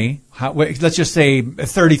their money. Let's just say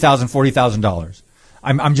 $30,000, $40,000.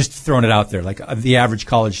 I'm just throwing it out there, like the average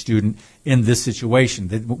college student in this situation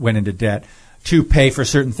that went into debt to pay for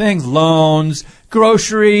certain things, loans,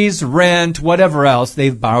 groceries, rent, whatever else.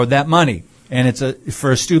 They've borrowed that money. And it's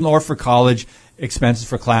for a student or for college expenses,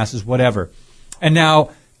 for classes, whatever. And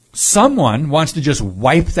now someone wants to just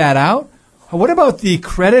wipe that out. What about the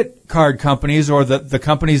credit card companies or the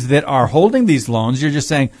companies that are holding these loans? You're just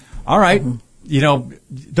saying, all right,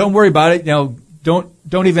 don't worry about it.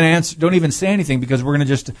 Don't even say anything because we're going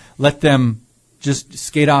to just let them just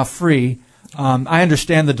skate off free. I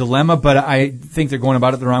understand the dilemma, but I think they're going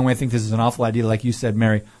about it the wrong way. I think this is an awful idea, like you said,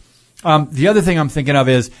 Mary. The other thing I'm thinking of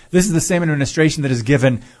is this is the same administration that has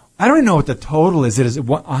given, I don't even know what the total is. Is it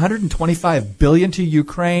 $125 billion to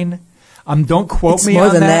Ukraine? Don't quote me on that.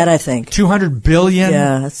 It's more than that, I think. $200 billion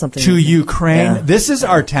that's something to Ukraine. Yeah. This is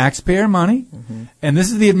our taxpayer money, and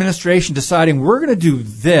this is the administration deciding we're going to do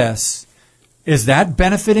this. Is that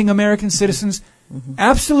benefiting American citizens?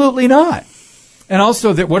 Absolutely not. And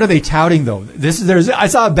also, what are they touting, though? I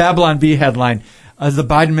saw a Babylon Bee headline. The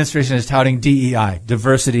Biden administration is touting DEI,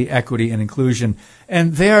 diversity, equity, and inclusion.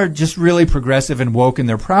 And they are just really progressive and woke, and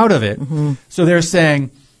they're proud of it. Mm-hmm. So they're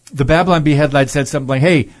saying, the Babylon Bee headline said something like,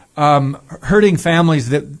 hey, hurting families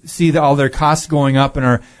that see all their costs going up and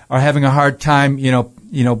are having a hard time,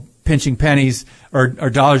 pinching pennies or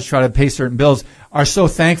dollars to try to pay certain bills, are so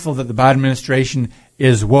thankful that the Biden administration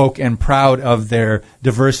is woke and proud of their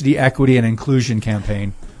diversity, equity, and inclusion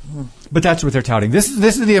campaign. But that's what they're touting. This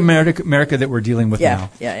is the America that we're dealing with now.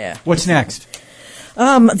 Yeah. What's next?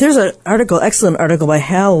 There's an excellent article by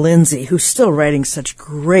Hal Lindsey, who's still writing such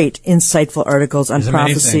great, insightful articles on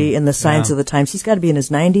prophecy in the Signs of the Times. He's got to be in his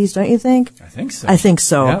 90s, don't you think? I think so. I think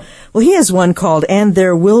so. Yep. Well, he has one called "And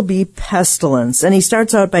There Will Be Pestilence," and he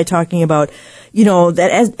starts out by talking about, that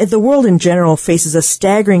as the world in general faces a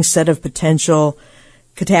staggering set of potential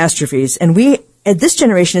catastrophes, and this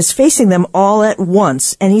generation is facing them all at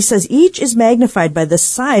once. And he says each is magnified by the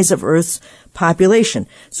size of Earth's population.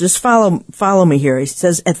 So just follow me here. He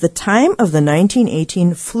says, at the time of the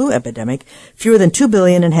 1918 flu epidemic, fewer than 2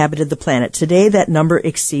 billion inhabited the planet. Today, that number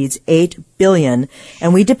exceeds 8 billion,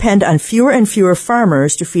 and we depend on fewer and fewer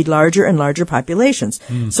farmers to feed larger and larger populations.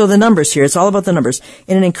 So the numbers here, it's all about the numbers.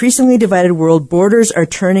 In an increasingly divided world, borders are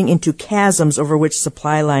turning into chasms over which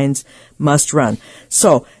supply lines must run.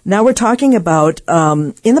 So now we're talking about,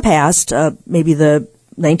 in the past, maybe the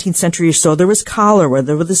 19th century or so, there was cholera,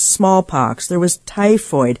 there was smallpox, there was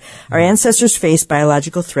typhoid. Our ancestors faced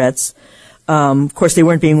biological threats. Of course, they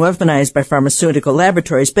weren't being weaponized by pharmaceutical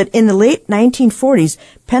laboratories, but in the late 1940s,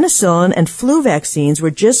 penicillin and flu vaccines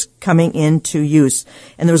were just coming into use.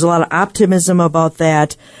 And there was a lot of optimism about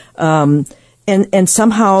that. And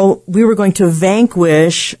somehow we were going to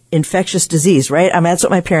vanquish infectious disease, right? I mean, that's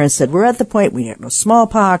what my parents said. We're at the point, we have no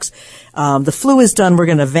smallpox. The flu is done. We're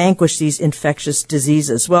going to vanquish these infectious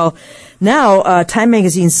diseases. Well, now, Time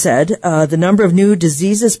magazine said, the number of new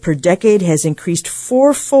diseases per decade has increased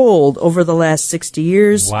fourfold over the last 60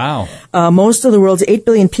 years. Wow. Most of the world's 8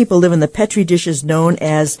 billion people live in the petri dishes known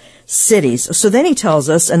as cities. So then he tells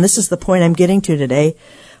us, and this is the point I'm getting to today,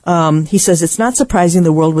 he says it's not surprising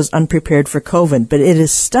the world was unprepared for COVID, but it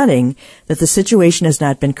is stunning that the situation has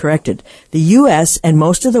not been corrected. The U.S. and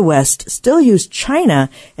most of the West still use China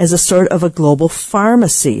as a sort of a global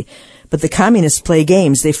pharmacy. But the communists play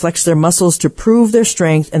games. They flex their muscles to prove their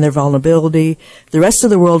strength and their vulnerability. The rest of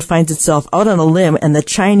the world finds itself out on a limb, and the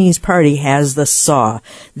Chinese party has the saw.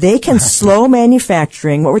 They can slow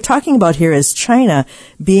manufacturing. What we're talking about here is China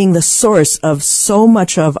being the source of so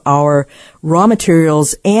much of our raw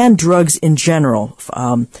materials and drugs in general,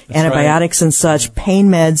 antibiotics and such, pain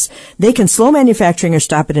meds. They can slow manufacturing or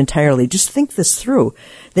stop it entirely. Just think this through.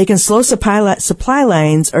 They can slow supply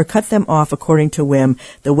lines or cut them off according to whim.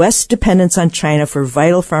 The West's dependence on China for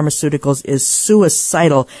vital pharmaceuticals is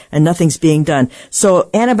suicidal, and nothing's being done. So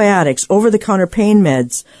antibiotics, over-the-counter pain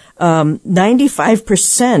meds,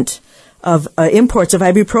 95% of imports of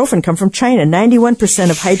ibuprofen come from China,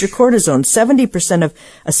 91% of hydrocortisone, 70% of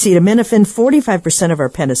acetaminophen, 45% of our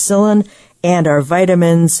penicillin and our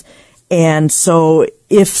vitamins. And so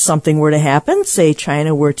if something were to happen, say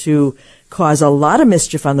China were to cause a lot of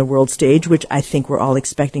mischief on the world stage, which I think we're all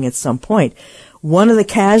expecting at some point, one of the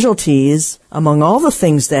casualties among all the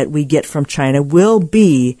things that we get from China will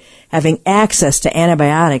be having access to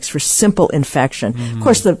antibiotics for simple infection. Of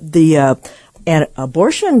course, the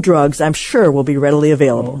abortion drugs, I'm sure, will be readily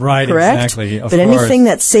available. Right, correct? Exactly. Of but course. Anything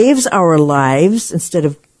that saves our lives instead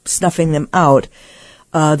of snuffing them out,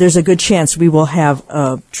 there's a good chance we will have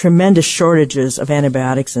tremendous shortages of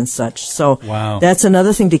antibiotics and such. So That's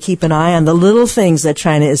another thing to keep an eye on, the little things that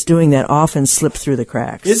China is doing that often slip through the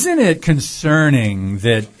cracks. Isn't it concerning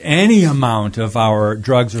that any amount of our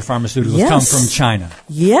drugs or pharmaceuticals come from China?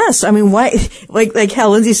 Yes. I mean, why? Like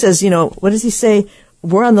Hal Lindsey says, what does he say?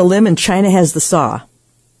 We're on the limb and China has the saw.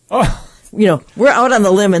 Oh. We're out on the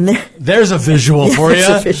limb and there's a visual for you.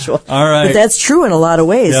 There's a visual. All right. But that's true in a lot of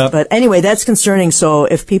ways. Yep. But anyway, that's concerning. So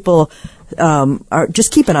if people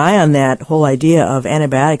just keep an eye on that whole idea of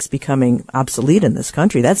antibiotics becoming obsolete in this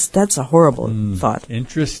country, that's a horrible thought.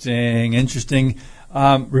 Interesting.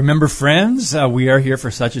 Remember, friends, we are here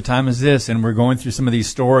for such a time as this, and we're going through some of these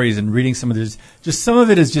stories and reading some of this. Just some of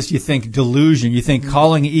it is just, you think, delusion. You think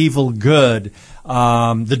calling evil good,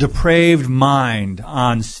 the depraved mind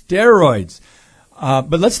on steroids.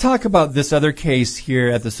 But let's talk about this other case here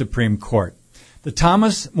at the Supreme Court. The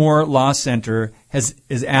Thomas More Law Center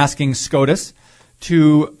is asking SCOTUS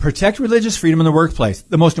to protect religious freedom in the workplace.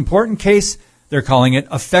 The most important case, they're calling it,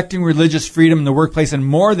 affecting religious freedom in the workplace in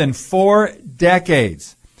more than 4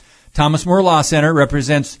 decades. Thomas More Law Center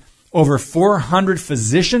represents over 400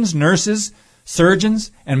 physicians, nurses,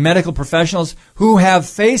 surgeons, and medical professionals who have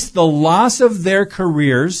faced the loss of their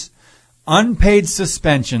careers, unpaid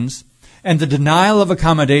suspensions, and the denial of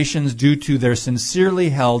accommodations due to their sincerely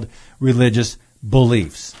held religious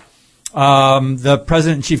beliefs. The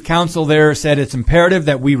President and Chief Counsel there said it's imperative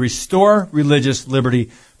that we restore religious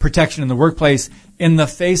liberty protection in the workplace in the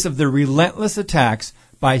face of the relentless attacks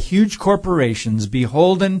by huge corporations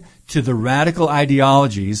beholden to the radical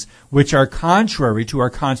ideologies which are contrary to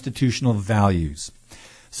our constitutional values.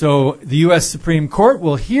 So the U.S. Supreme Court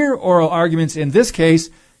will hear oral arguments in this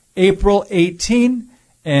case April 18,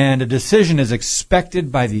 and a decision is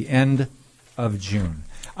expected by the end of June.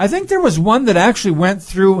 I think there was one that actually went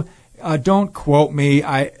through, don't quote me,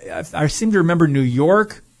 I seem to remember New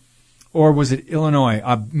York, or was it Illinois,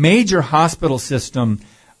 a major hospital system.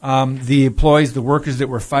 The employees, the workers that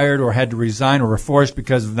were fired or had to resign or were forced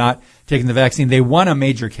because of not taking the vaccine, they won a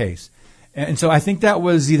major case. And so I think that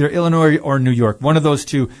was either Illinois or New York, one of those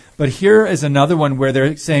two. But here is another one where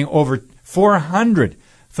they're saying over 400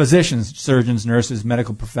 physicians, surgeons, nurses,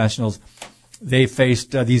 medical professionals, they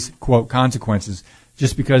faced these, quote, consequences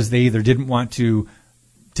just because they either didn't want to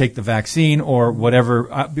take the vaccine or whatever,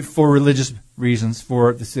 for religious reasons,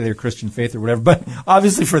 for their Christian faith or whatever, but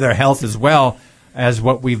obviously for their health as well, as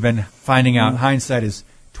what we've been finding out. Hindsight is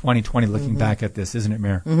 2020 looking back at this, isn't it,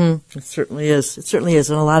 Mayor? Mm-hmm. It certainly is. It certainly is.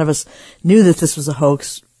 And a lot of us knew that this was a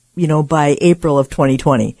hoax, by April of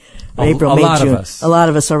 2020. April, May, June. A lot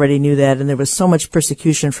of us already knew that, and there was so much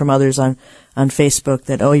persecution from others on Facebook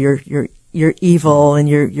that, oh, you're evil and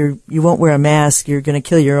you won't wear a mask, you're going to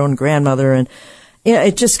kill your own grandmother, and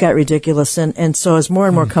it just got ridiculous. And so as more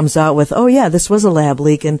and more comes out with, oh yeah, this was a lab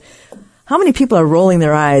leak, and how many people are rolling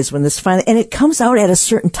their eyes when this finally, and it comes out at a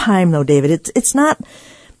certain time though, David. It's not,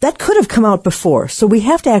 that could have come out before. So we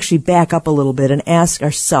have to actually back up a little bit and ask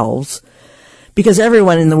ourselves, because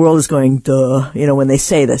everyone in the world is going, duh, when they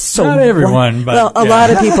say this. So not everyone, but a lot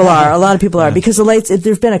of people are. A lot of people are, because the lights,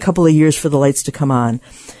 there've been a couple of years for the lights to come on.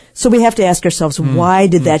 So we have to ask ourselves, why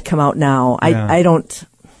did that come out now? I don't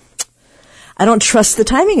trust the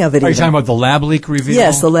timing of it. Are you talking about the lab leak reveal?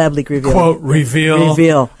 Yes, the lab leak reveal. Quote, reveal.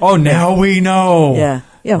 Reveal. Oh, now we know. Yeah.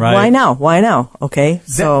 Yeah. Right. Why now? Okay.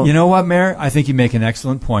 So. You know what, Mayor? I think you make an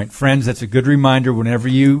excellent point. Friends, that's a good reminder whenever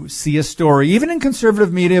you see a story, even in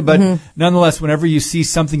conservative media, but nonetheless, whenever you see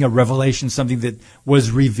something, a revelation, something that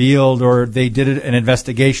was revealed or they did an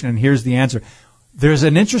investigation and here's the answer. There's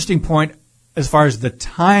an interesting point as far as the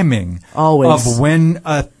timing of when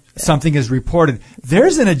something is reported.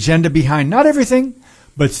 There's an agenda behind not everything,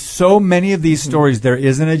 but so many of these stories, there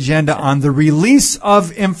is an agenda on the release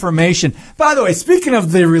of information. By the way, speaking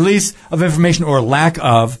of the release of information or lack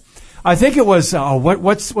of, I think it was,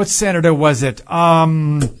 what senator was it?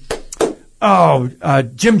 Jim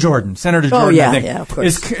Jordan, Senator Jordan, I think, of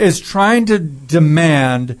course. is trying to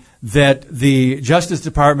demand that the Justice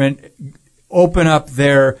Department open up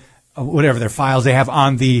their files they have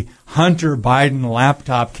on the Hunter Biden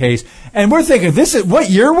laptop case. And we're thinking, what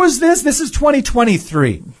year was this? This is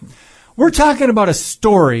 2023. We're talking about a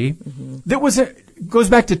story that goes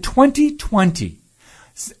back to 2020.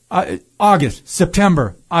 August,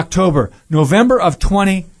 September, October, November of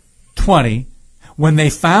 2020. When they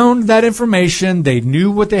found that information, they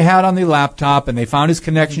knew what they had on the laptop, and they found his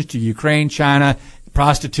connections to Ukraine, China,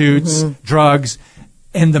 prostitutes, drugs,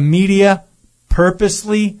 and the media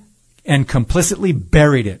purposely and complicitly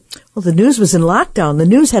buried it. Well, the news was in lockdown. The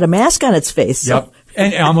news had a mask on its face. So. Yep,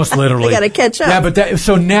 and almost literally. They got to catch up. Yeah, but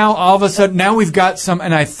so now all of a sudden, now we've got some,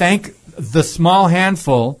 and I thank the small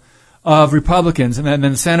handful of Republicans and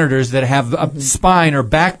then senators that have a spine or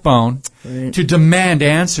backbone to demand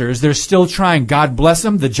answers. They're still trying. God bless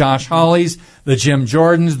them. The Josh Hawleys, the Jim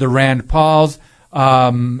Jordans, the Rand Pauls,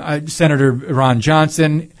 Senator Ron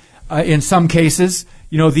Johnson. In some cases,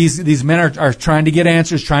 these men are trying to get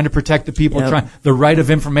answers, trying to protect the people, the right of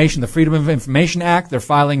information, the Freedom of Information Act. They're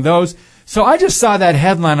filing those. So I just saw that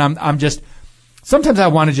headline. Sometimes I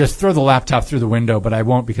want to just throw the laptop through the window, but I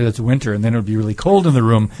won't because it's winter and then it would be really cold in the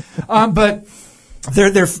room. But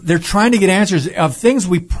they're trying to get answers of things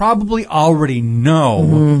we probably already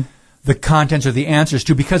know the contents or the answers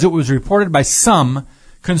to, because it was reported by some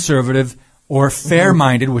conservative or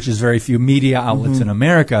fair-minded, which is very few media outlets in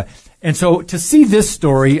America. And so to see this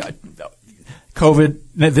story,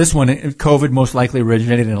 COVID most likely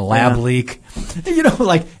originated in a lab leak.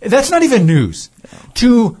 That's not even news.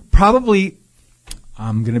 To probably,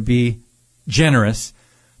 I'm going to be generous,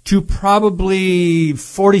 to probably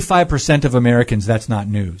 45% of Americans, that's not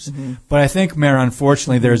news. But I think, Mayor,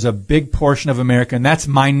 unfortunately, there's a big portion of America, and that's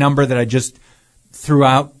my number that I just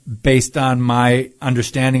throughout based on my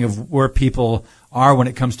understanding of where people are when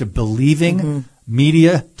it comes to believing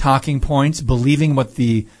media talking points, believing what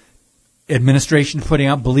the administration is putting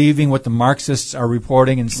out, believing what the Marxists are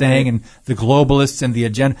reporting and saying, and the globalists and the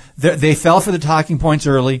agenda. They fell for the talking points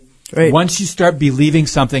early. Right. Once you start believing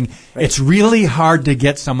something, it's really hard to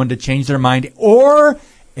get someone to change their mind or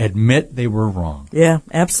admit they were wrong. Yeah,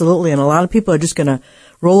 absolutely. And a lot of people are just going to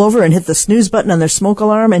roll over and hit the snooze button on their smoke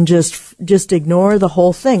alarm and just ignore the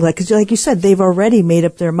whole thing. Like you said, they've already made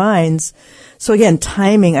up their minds. So again,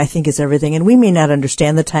 timing, I think, is everything. And we may not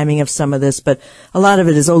understand the timing of some of this, but a lot of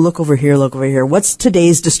it is, look over here, look over here. What's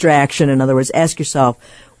today's distraction? In other words, ask yourself,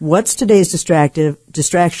 what's today's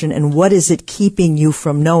distraction, and what is it keeping you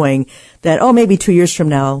from knowing that, maybe 2 years from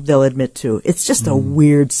now they'll admit to? It's just a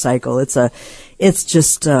weird cycle. It's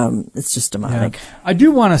just demonic. Yeah. I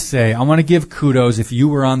do want to say, I want to give kudos if you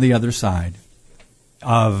were on the other side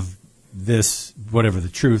of this, whatever the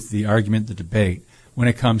truth, the argument, the debate, when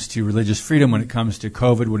it comes to religious freedom, when it comes to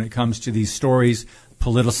COVID, when it comes to these stories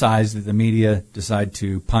politicized that the media decide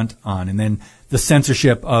to punt on, and then the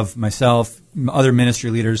censorship of myself, other ministry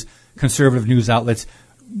leaders, conservative news outlets.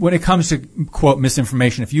 When it comes to, quote,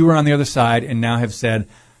 misinformation, if you were on the other side and now have said,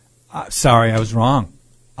 sorry, I was wrong,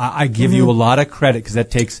 I give you a lot of credit, because that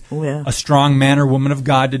takes a strong man or woman of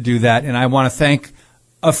God to do that. And I want to thank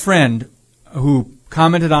a friend who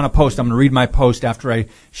commented on a post. I'm going to read my post after I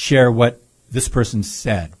share what this person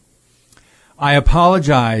said. I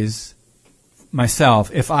apologize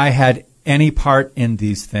myself if I had any part in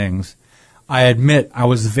these things. I admit I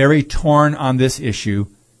was very torn on this issue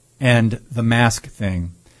and the mask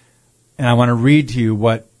thing. And I want to read to you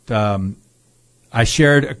what I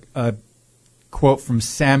shared a quote from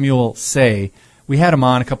Samuel Say. We had him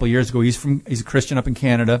on a couple of years ago. He's a Christian up in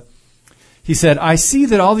Canada. He said, I see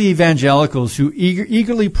that all the evangelicals who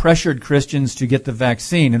eagerly pressured Christians to get the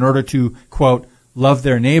vaccine in order to, quote, love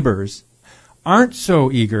their neighbors, aren't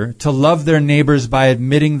so eager to love their neighbors by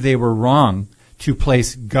admitting they were wrong, to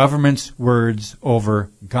place government's words over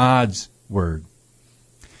God's word.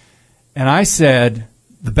 And I said,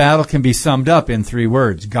 the battle can be summed up in 3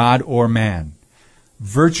 words, God or man.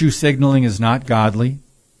 Virtue signaling is not godly.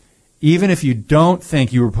 Even if you don't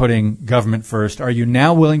think you were putting government first, are you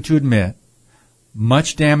now willing to admit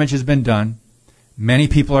much damage has been done, many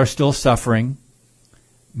people are still suffering,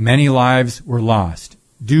 many lives were lost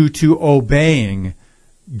due to obeying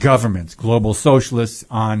governments, global socialists,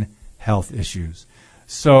 on health issues.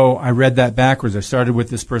 So I read that backwards. I started with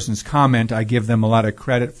this person's comment. I give them a lot of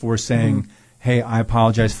credit for saying, hey, I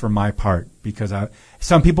apologize for my part, because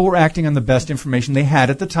some people were acting on the best information they had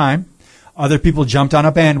at the time. Other people jumped on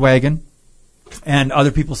a bandwagon, and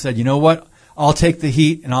other people said, you know what, I'll take the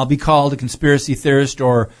heat and I'll be called a conspiracy theorist,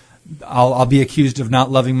 or I'll be accused of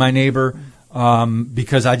not loving my neighbor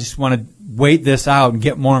because I just want to wait this out and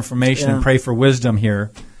get more information and pray for wisdom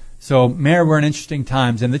here. So, Mayor, we're in interesting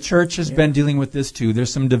times, and the church has been dealing with this too.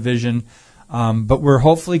 There's some division, but we're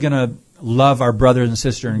hopefully going to love our brother and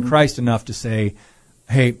sister in Christ enough to say,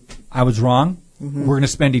 hey, I was wrong. We're going to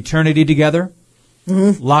spend eternity together,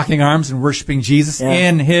 locking arms and worshiping Jesus.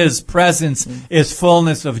 In His presence is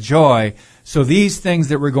fullness of joy. So these things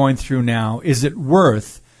that we're going through now, is it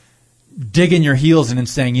worth digging your heels in and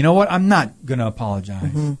saying, you know what, I'm not going to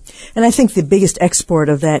apologize? And I think the biggest export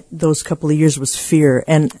of those couple of years was fear.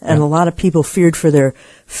 And a lot of people feared for their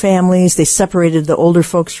families. They separated the older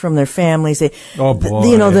folks from their families.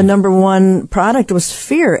 The number one product was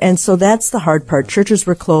fear. And so that's the hard part. Churches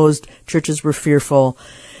were closed. Churches were fearful.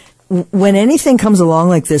 When anything comes along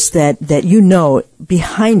like this that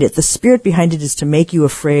behind it, the spirit behind it is to make you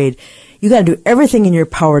afraid, you got to do everything in your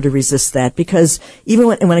power to resist that, because even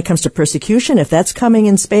when it comes to persecution, if that's coming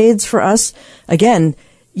in spades for us, again,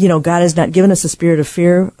 God has not given us a spirit of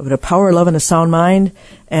fear, but a power, love, and a sound mind.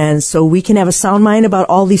 And so we can have a sound mind about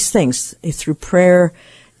all these things through prayer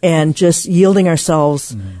and just yielding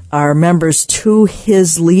ourselves, our members, to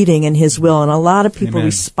His leading and His will. And a lot of people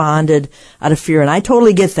responded out of fear. And I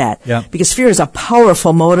totally get that. Because fear is a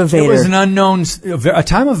powerful motivator. It was an unknown, a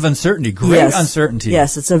time of uncertainty, great uncertainty.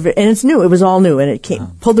 Yes, and it's new. It was all new. And it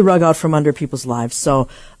pulled the rug out from under people's lives. So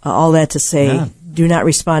all that to say, do not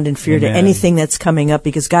respond in fear to anything that's coming up,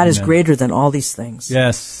 because God is greater than all these things.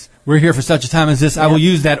 Yes. We're here for such a time as this. I will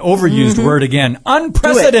use that overused word again.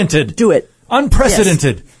 Unprecedented. Do it.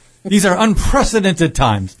 Unprecedented. Yes. These are unprecedented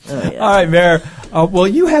times. All right, Mayor. Well,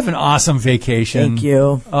 you have an awesome vacation. Thank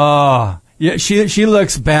you. Yeah, she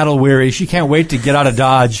looks battle weary. She can't wait to get out of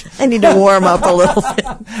Dodge. I need to warm up a little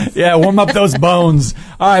bit. Yeah, warm up those bones.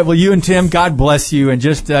 All right. Well, you and Tim, God bless you, and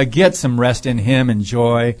just get some rest in Him.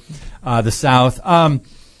 Enjoy the South.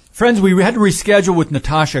 Friends, we had to reschedule with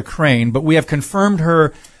Natasha Crane, but we have confirmed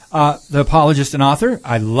her, the apologist and author.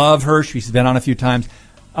 I love her. She's been on a few times.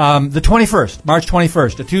 The 21st, March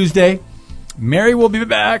 21st, a Tuesday. Mary will be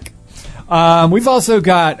back. We've also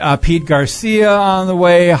got Pete Garcia on the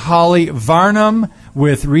way, Holly Varnum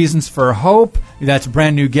with Reasons for Hope. That's a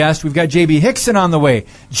brand new guest. We've got J.B. Hickson on the way,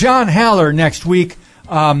 John Haller next week,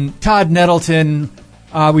 Todd Nettleton.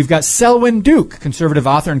 We've got Selwyn Duke, conservative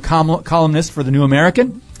author and columnist for The New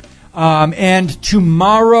American. And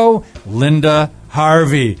tomorrow, Linda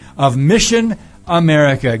Harvey of Mission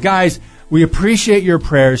America. Guys, we appreciate your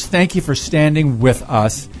prayers. Thank you for standing with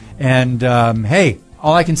us. And, hey,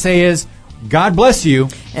 all I can say is, God bless you.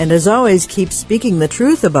 And as always, keep speaking the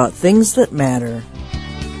truth about things that matter.